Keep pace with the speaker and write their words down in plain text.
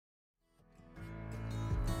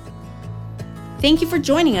Thank you for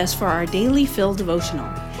joining us for our Daily Fill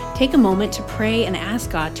devotional. Take a moment to pray and ask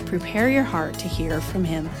God to prepare your heart to hear from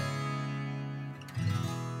Him.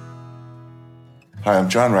 Hi, I'm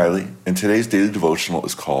John Riley, and today's daily devotional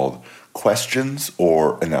is called Questions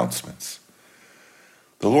or Announcements.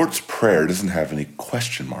 The Lord's Prayer doesn't have any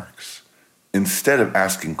question marks. Instead of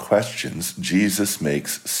asking questions, Jesus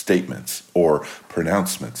makes statements or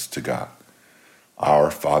pronouncements to God. Our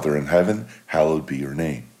Father in heaven, hallowed be your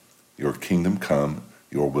name. Your kingdom come,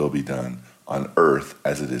 your will be done, on earth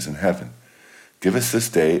as it is in heaven. Give us this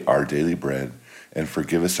day our daily bread, and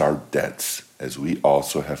forgive us our debts, as we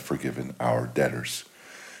also have forgiven our debtors.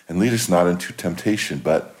 And lead us not into temptation,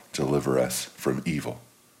 but deliver us from evil.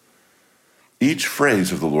 Each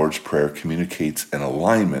phrase of the Lord's Prayer communicates an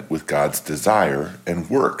alignment with God's desire and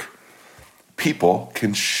work. People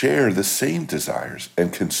can share the same desires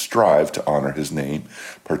and can strive to honor His name,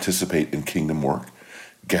 participate in kingdom work,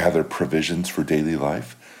 gather provisions for daily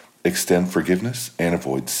life, extend forgiveness, and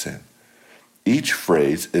avoid sin. Each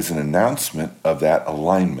phrase is an announcement of that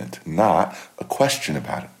alignment, not a question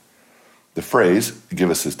about it. The phrase, give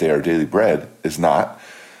us this day our daily bread, is not,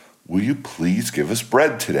 will you please give us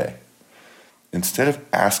bread today? Instead of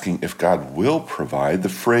asking if God will provide, the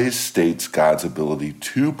phrase states God's ability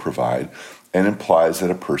to provide and implies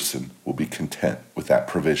that a person will be content with that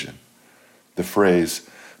provision. The phrase,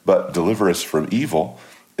 but deliver us from evil,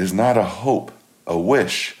 is not a hope, a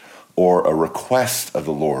wish, or a request of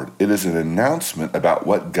the Lord. It is an announcement about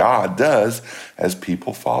what God does as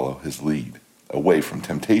people follow His lead, away from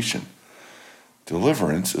temptation.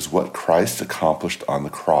 Deliverance is what Christ accomplished on the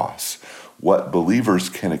cross, what believers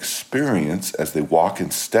can experience as they walk in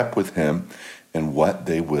step with Him, and what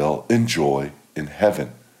they will enjoy in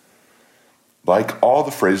heaven. Like all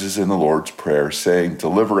the phrases in the Lord's Prayer, saying,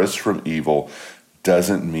 deliver us from evil,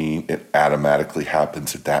 doesn't mean it automatically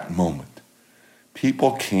happens at that moment.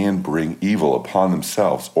 People can bring evil upon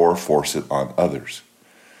themselves or force it on others.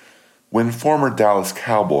 When former Dallas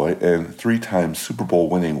Cowboy and three-time Super Bowl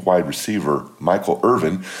winning wide receiver Michael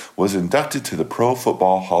Irvin was inducted to the Pro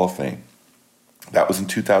Football Hall of Fame, that was in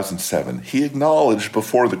 2007, he acknowledged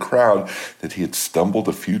before the crowd that he had stumbled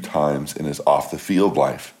a few times in his off-the-field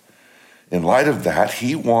life. In light of that,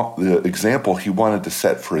 the example he wanted to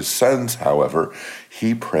set for his sons, however,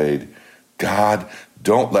 he prayed, God,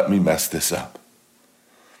 don't let me mess this up.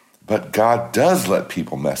 But God does let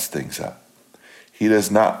people mess things up. He does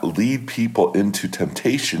not lead people into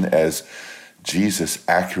temptation as Jesus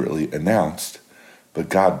accurately announced, but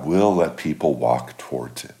God will let people walk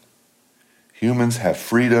towards it. Humans have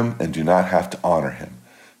freedom and do not have to honor Him.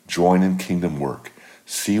 Join in kingdom work.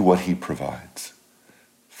 See what He provides.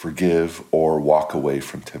 Forgive or walk away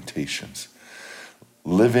from temptations.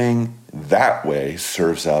 Living that way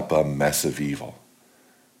serves up a mess of evil.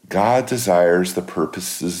 God desires the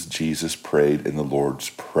purposes Jesus prayed in the Lord's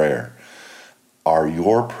Prayer. Are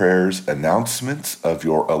your prayers announcements of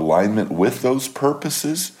your alignment with those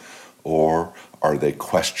purposes, or are they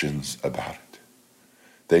questions about it?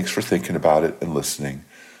 Thanks for thinking about it and listening.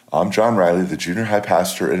 I'm John Riley, the junior high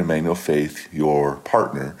pastor at Emmanuel Faith, your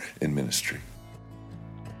partner in ministry.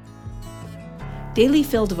 Daily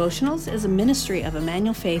Fill Devotionals is a ministry of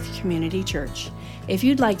Emmanuel Faith Community Church. If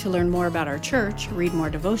you'd like to learn more about our church, read more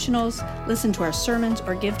devotionals, listen to our sermons,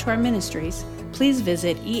 or give to our ministries, please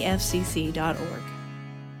visit efcc.org.